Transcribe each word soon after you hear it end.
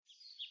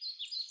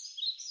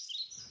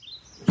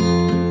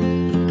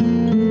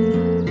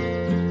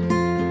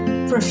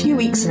a few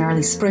weeks in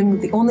early spring,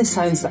 the only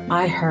sounds that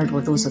I heard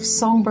were those of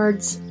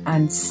songbirds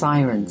and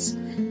sirens.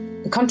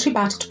 The country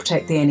battled to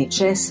protect the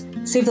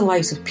NHS, save the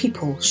lives of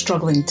people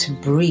struggling to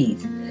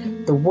breathe.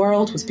 The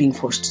world was being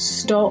forced to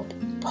stop,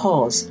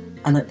 pause,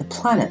 and let the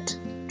planet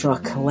draw a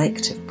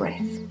collective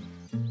breath.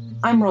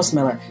 I'm Ros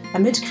Miller, a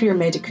mid-career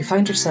medic who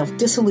found herself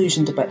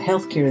disillusioned about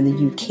healthcare in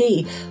the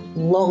UK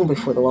long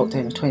before the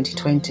lockdown of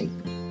 2020.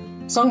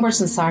 Songbirds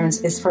and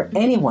Sirens is for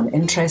anyone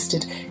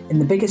interested in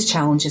the biggest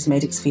challenges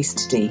medics face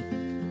today: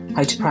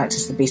 how to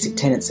practice the basic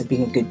tenets of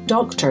being a good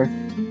doctor,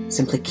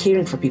 simply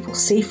caring for people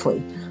safely,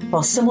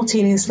 while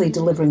simultaneously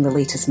delivering the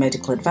latest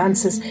medical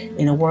advances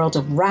in a world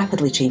of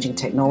rapidly changing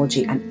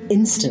technology and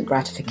instant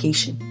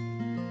gratification.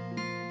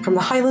 From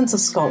the Highlands of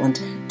Scotland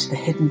to the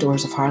hidden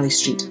doors of Harley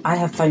Street, I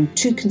have found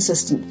two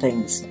consistent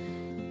things.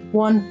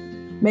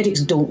 One,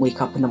 medics don't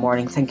wake up in the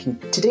morning thinking,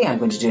 today I'm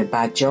going to do a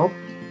bad job.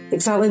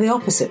 Exactly the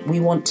opposite.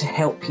 We want to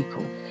help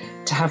people,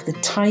 to have the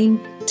time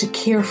to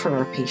care for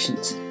our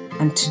patients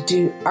and to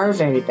do our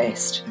very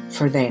best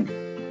for them.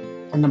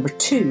 And number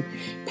two,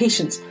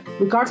 patients,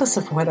 regardless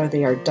of whether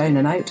they are down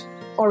and out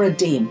or a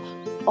dame,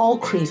 all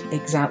crave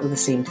exactly the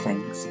same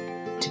things: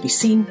 to be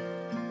seen,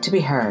 to be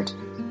heard,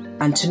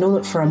 and to know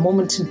that for a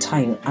moment in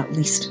time, at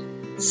least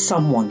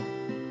someone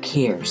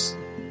cares.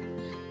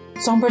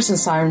 Songbirds and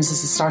Sirens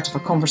is the start of a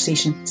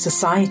conversation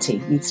society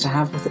needs to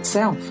have with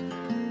itself.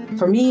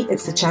 For me,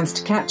 it's the chance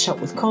to catch up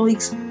with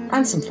colleagues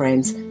and some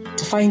friends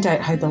to find out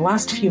how the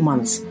last few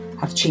months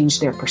have changed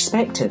their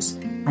perspectives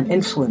and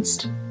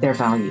influenced their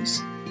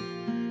values.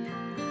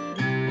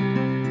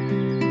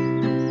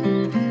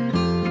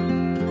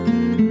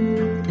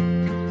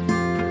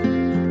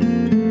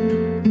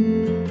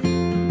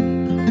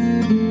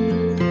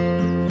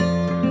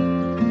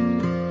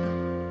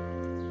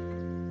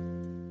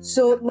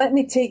 So let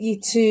me take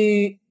you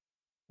to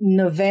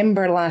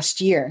November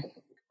last year.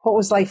 What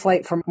was life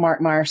like for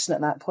Mark Myerson at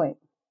that point?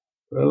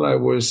 Well, I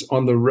was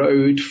on the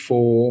road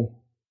for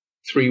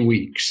 3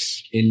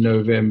 weeks in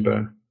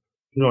November.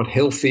 Not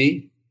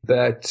healthy,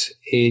 but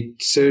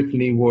it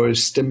certainly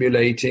was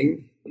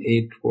stimulating.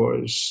 It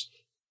was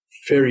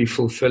very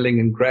fulfilling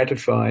and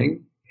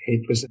gratifying.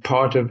 It was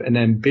part of an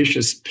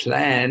ambitious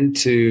plan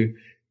to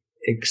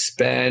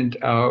expand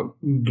our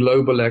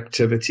global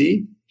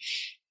activity.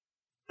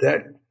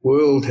 That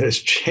world has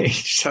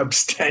changed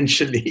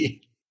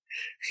substantially.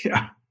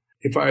 Yeah.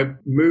 If I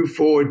move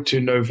forward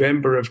to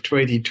November of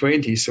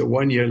 2020, so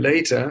 1 year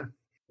later,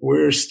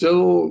 we're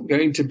still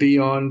going to be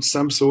on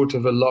some sort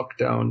of a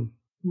lockdown.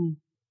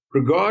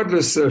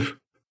 Regardless of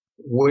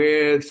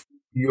where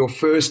your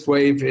first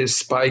wave is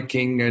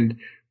spiking and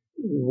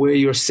where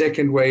your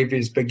second wave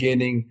is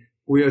beginning,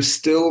 we are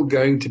still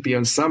going to be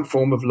on some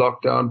form of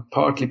lockdown,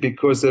 partly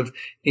because of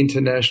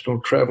international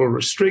travel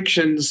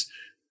restrictions,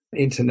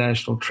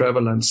 international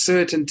travel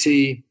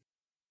uncertainty,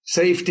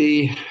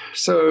 safety.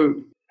 So,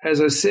 as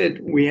I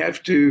said, we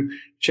have to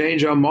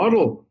change our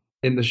model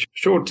in the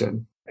short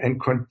term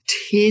and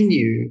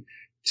continue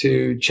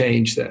to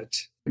change that.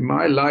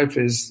 My life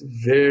is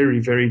very,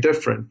 very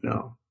different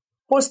now.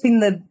 What's been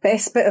the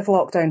best bit of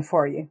lockdown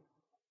for you?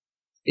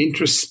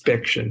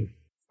 Introspection.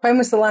 When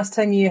was the last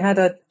time you had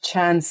a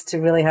chance to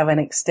really have an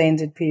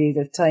extended period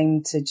of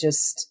time to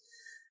just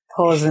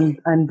pause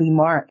and be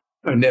Mark?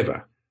 Oh,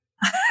 never.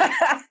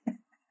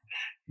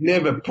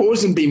 Never.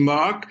 Pause and be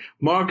Mark.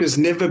 Mark has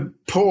never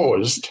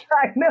paused.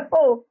 I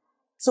know.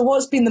 So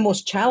what's been the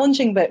most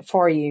challenging bit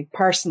for you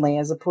personally,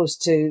 as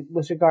opposed to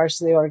with regards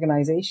to the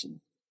organisation?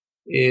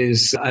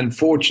 Is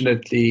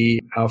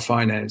unfortunately our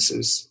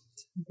finances.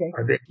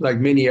 Okay. Like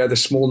many other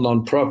small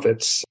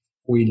non-profits,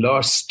 we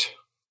lost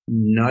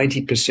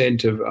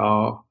 90% of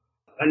our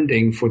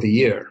funding for the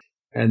year.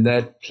 And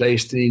that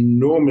placed an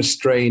enormous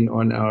strain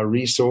on our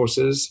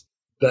resources,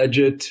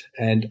 budget,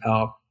 and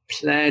our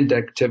planned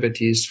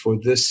activities for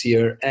this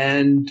year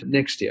and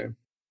next year.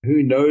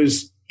 Who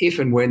knows if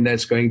and when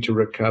that's going to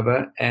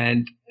recover,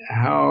 and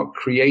how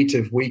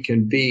creative we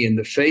can be in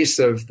the face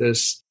of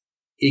this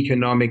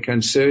economic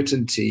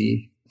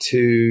uncertainty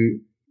to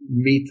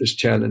meet this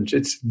challenge.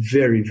 It's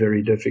very,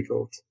 very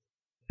difficult.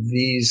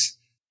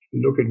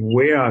 Look at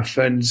where our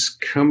funds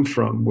come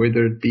from,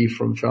 whether it be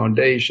from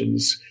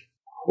foundations,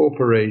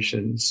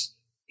 corporations,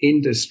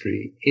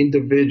 industry,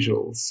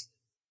 individuals,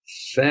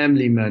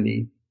 family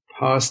money,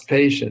 past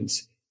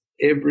patients.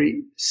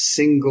 Every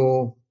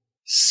single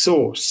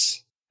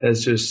source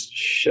has just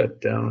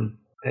shut down.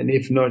 And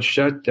if not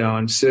shut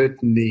down,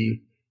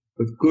 certainly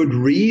with good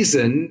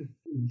reason,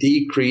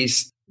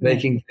 decreased,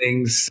 making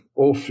things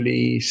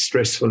awfully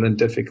stressful and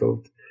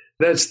difficult.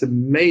 That's the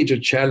major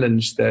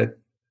challenge that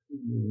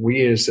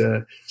we as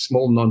a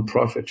small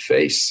nonprofit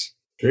face.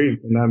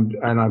 And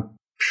I'm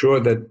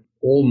sure that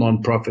all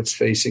nonprofits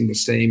facing the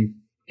same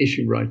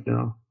issue right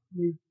now.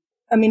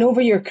 I mean, over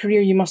your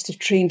career, you must have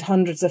trained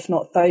hundreds, if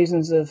not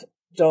thousands, of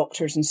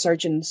doctors and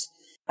surgeons,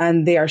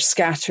 and they are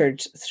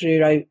scattered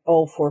throughout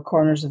all four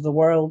corners of the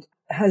world.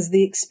 Has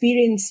the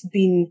experience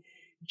been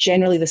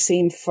generally the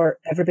same for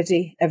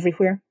everybody,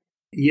 everywhere?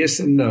 Yes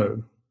and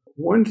no.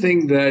 One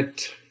thing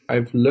that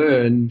I've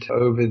learned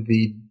over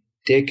the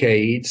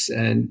decades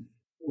and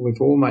with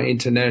all my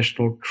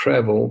international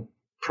travel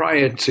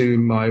prior to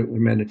my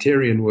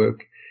humanitarian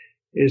work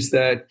is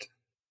that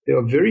there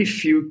are very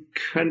few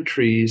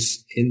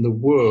countries in the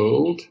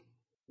world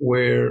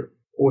where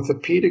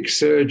orthopedic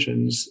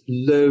surgeons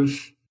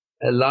live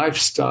a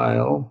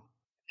lifestyle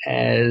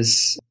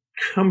as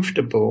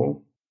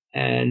comfortable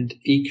and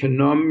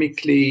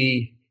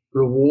economically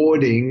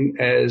rewarding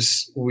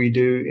as we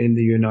do in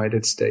the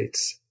United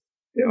States.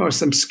 There are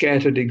some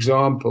scattered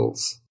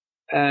examples,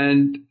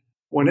 and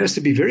one has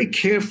to be very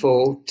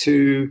careful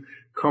to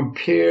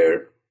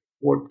compare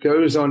what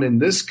goes on in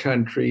this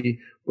country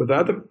with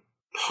other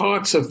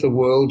parts of the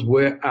world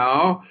where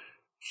our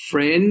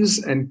friends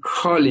and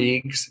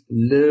colleagues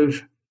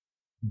live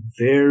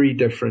very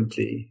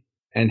differently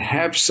and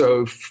have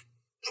so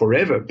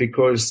forever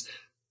because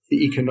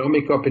the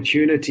economic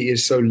opportunity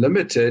is so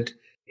limited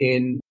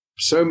in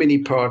so many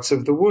parts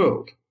of the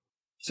world.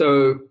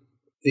 So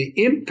the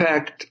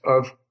impact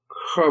of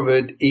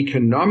COVID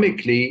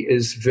economically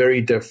is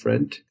very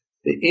different.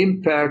 The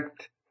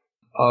impact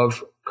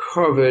of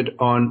COVID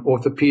on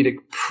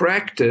orthopedic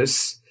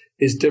practice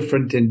is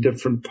different in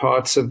different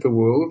parts of the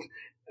world.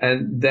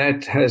 And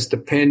that has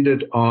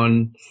depended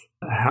on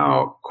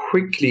how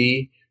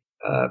quickly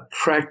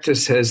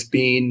practice has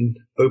been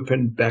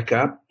opened back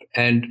up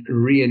and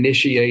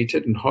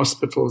reinitiated, and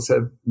hospitals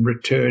have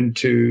returned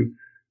to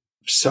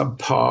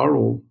subpar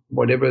or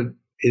whatever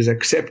is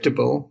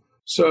acceptable.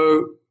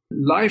 So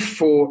life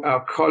for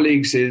our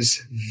colleagues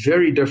is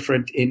very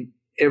different in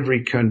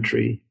every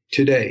country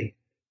today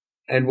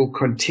and will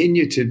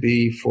continue to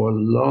be for a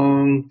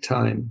long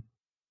time.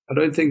 I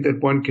don't think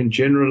that one can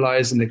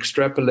generalize and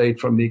extrapolate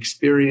from the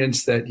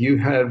experience that you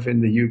have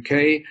in the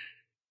UK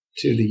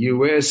to the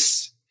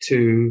US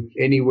to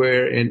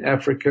anywhere in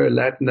Africa,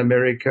 Latin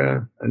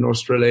America, and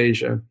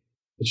Australasia.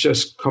 It's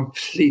just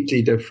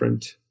completely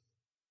different.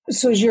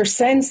 So is your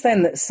sense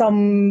then that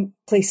some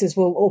places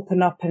will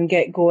open up and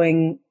get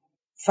going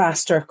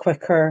faster,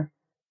 quicker,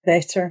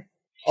 better,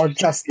 or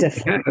just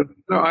different? Yeah.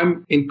 No,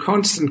 I'm in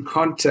constant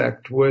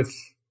contact with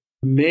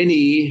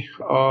many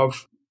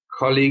of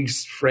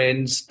colleagues,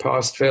 friends,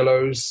 past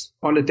fellows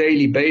on a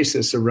daily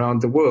basis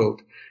around the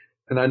world.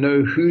 And I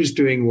know who's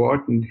doing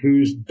what and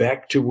who's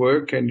back to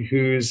work and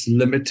who's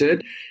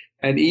limited.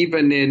 And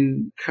even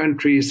in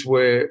countries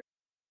where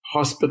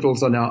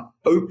hospitals are now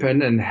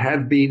open and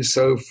have been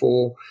so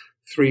for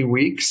 3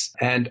 weeks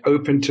and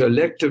open to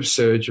elective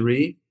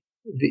surgery,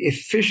 the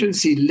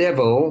efficiency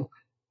level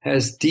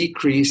has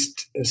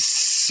decreased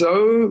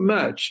so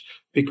much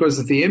because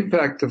of the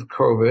impact of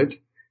COVID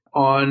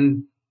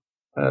on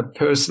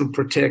personal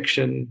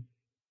protection,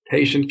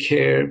 patient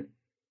care,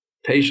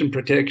 patient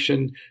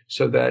protection,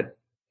 so that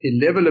the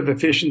level of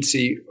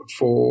efficiency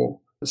for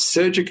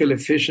surgical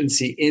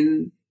efficiency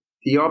in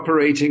the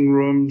operating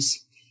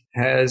rooms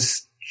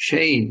has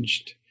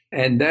changed.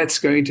 And that's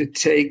going to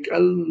take a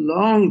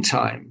long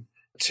time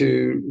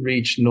to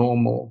reach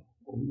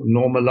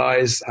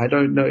normalize. I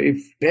don't know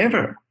if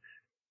ever.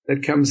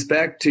 That comes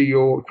back to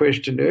your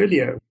question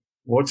earlier.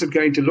 What's it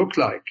going to look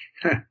like?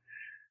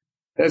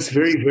 That's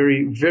very,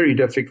 very, very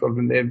difficult.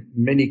 And there are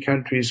many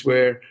countries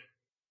where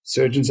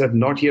surgeons have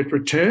not yet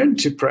returned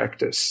to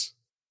practice.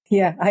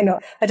 Yeah, I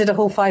know. I did a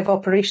whole 5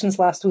 operations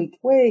last week,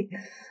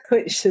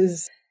 which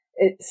is,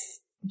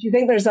 do you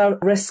think there's a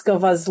risk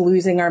of us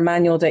losing our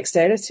manual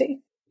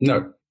dexterity?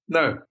 No,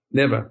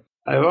 never.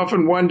 I've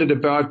often wondered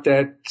about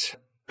that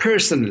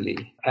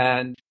personally.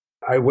 And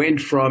I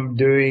went from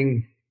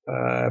doing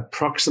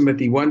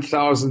approximately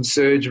 1,000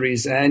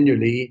 surgeries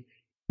annually,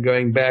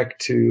 going back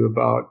to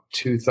about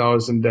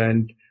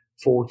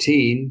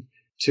 2014,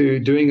 to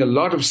doing a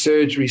lot of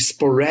surgery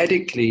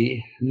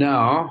sporadically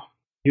now.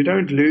 You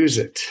don't lose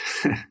it.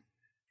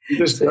 You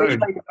just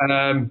don't.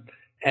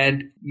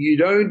 And you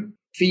don't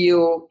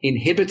feel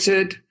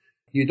inhibited.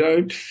 You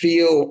don't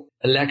feel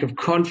a lack of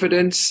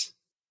confidence.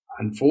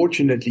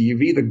 Unfortunately,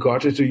 you've either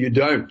got it or you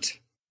don't.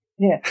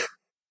 Yeah.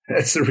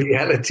 That's the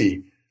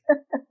reality.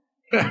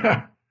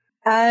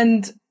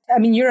 And I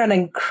mean, you're an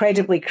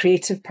incredibly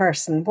creative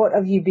person. What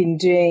have you been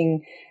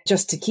doing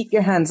just to keep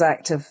your hands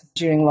active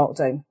during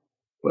lockdown?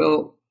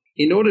 Well,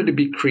 in order to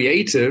be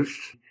creative,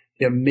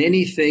 there are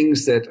many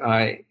things that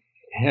I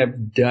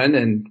have done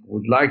and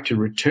would like to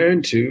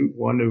return to,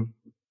 one of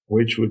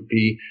which would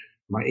be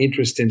my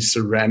interest in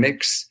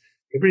ceramics.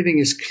 Everything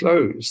is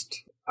closed.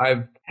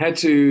 I've had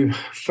to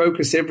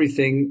focus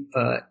everything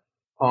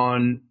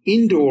on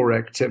indoor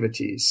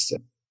activities.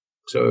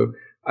 So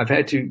I've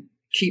had to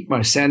keep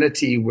my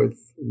sanity with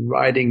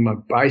riding my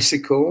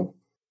bicycle,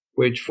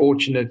 which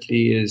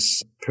fortunately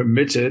is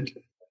permitted,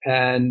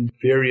 and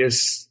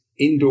various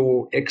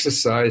indoor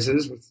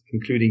exercises,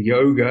 including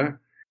yoga,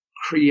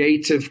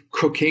 creative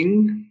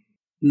cooking,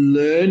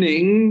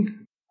 learning.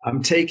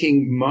 I'm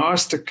taking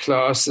master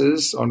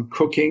classes on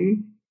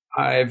cooking.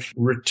 I've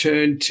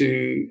returned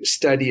to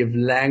study of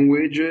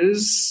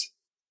languages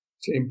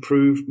to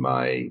improve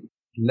my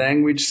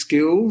language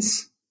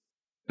skills.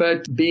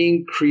 But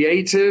being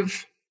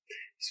creative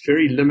is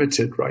very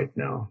limited right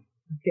now.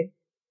 Okay.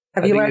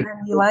 Have you learned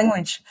a new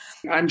language?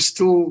 I'm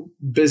still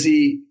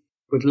busy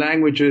with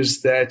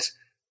languages that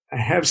I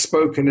have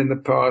spoken in the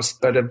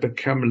past, but have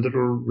become a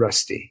little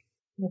rusty.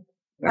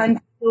 And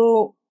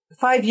so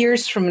 5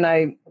 years from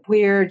now,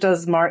 where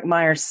does Mark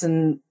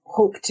Myerson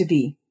hope to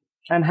be?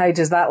 And how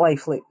does that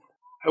life look?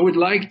 I would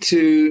like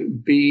to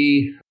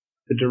be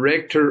the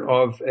director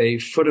of a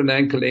foot and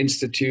ankle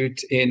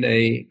institute in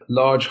a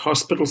large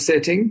hospital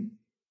setting,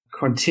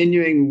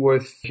 continuing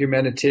with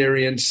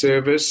humanitarian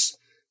service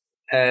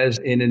as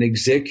in an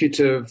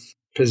executive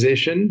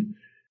position.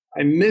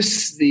 I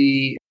miss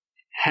the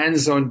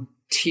hands-on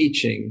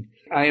teaching.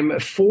 I am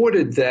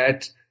afforded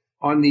that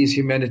on these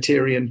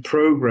humanitarian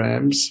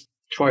programs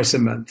twice a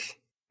month.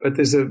 But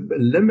there's a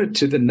limit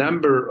to the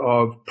number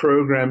of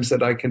programs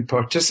that I can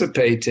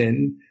participate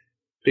in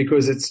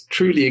because it's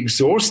truly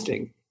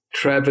exhausting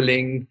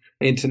traveling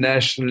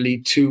internationally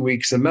 2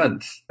 weeks a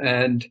month.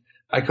 And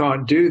I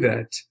can't do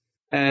that.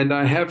 And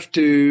I have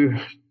to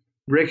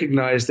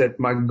recognize that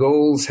my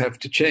goals have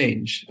to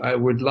change. I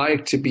would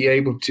like to be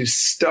able to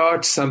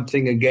start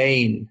something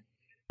again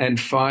and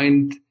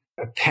find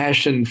a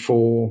passion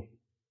for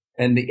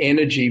and the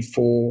energy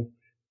for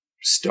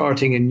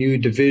starting a new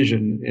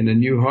division in a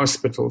new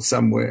hospital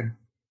somewhere.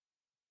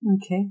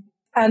 Okay.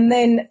 And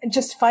then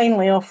just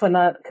finally, off on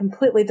a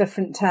completely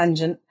different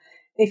tangent,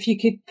 if you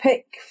could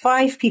pick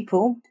 5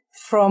 people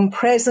from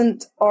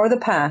present or the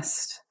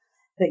past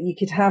that you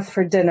could have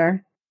for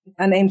dinner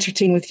and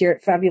entertain with your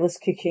fabulous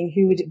cooking,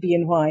 who would it be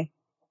and why?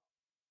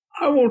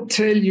 I will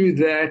tell you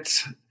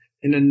that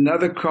in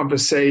another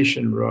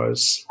conversation,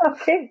 Roz.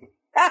 Okay.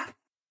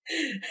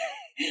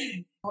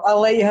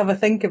 I'll let you have a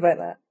think about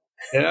that.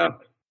 Yeah.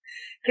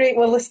 Great.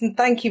 Well, listen,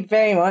 thank you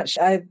very much.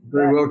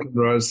 Very welcome,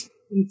 Roz.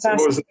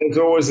 As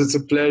always, it's a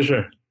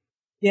pleasure.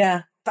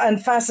 Yeah,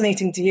 and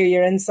fascinating to hear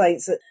your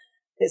insights.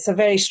 It's a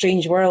very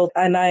strange world,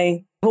 and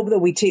I hope that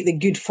we take the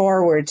good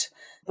forward,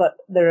 but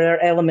there are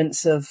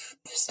elements of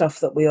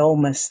stuff that we all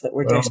miss that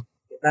we're desperate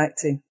to get back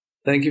to.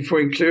 Thank you for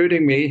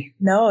including me.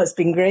 No, it's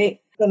been great,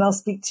 and I'll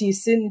speak to you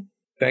soon.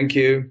 Thank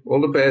you.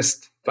 All the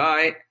best.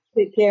 Bye.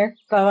 Take care.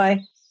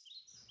 Bye-bye.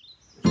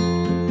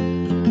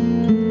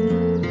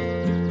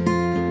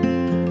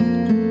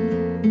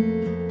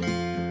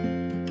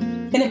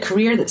 In a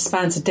career that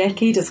spans a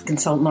decade as a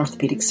consultant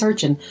orthopaedic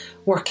surgeon,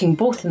 working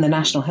both in the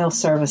National Health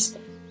Service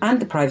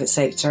and the private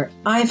sector,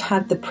 I've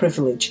had the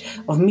privilege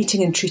of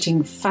meeting and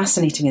treating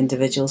fascinating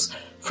individuals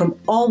from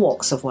all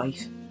walks of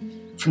life,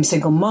 from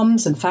single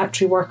mums and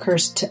factory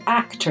workers to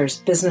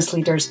actors, business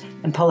leaders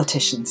and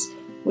politicians,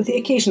 with the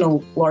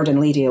occasional lord and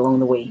lady along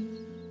the way.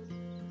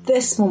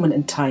 This moment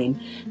in time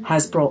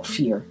has brought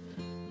fear,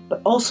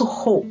 but also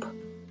hope,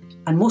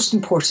 and most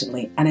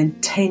importantly, an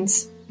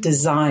intense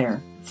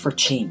desire for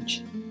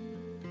change.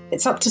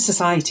 It's up to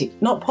society,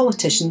 not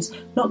politicians,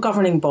 not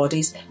governing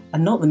bodies,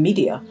 and not the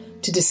media,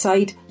 to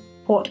decide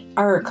what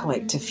our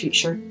collective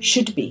future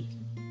should be.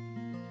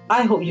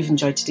 I hope you've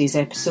enjoyed today's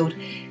episode.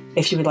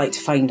 If you would like to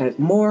find out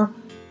more,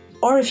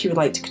 or if you would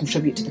like to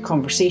contribute to the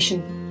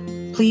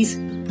conversation, please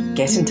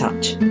get in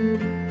touch.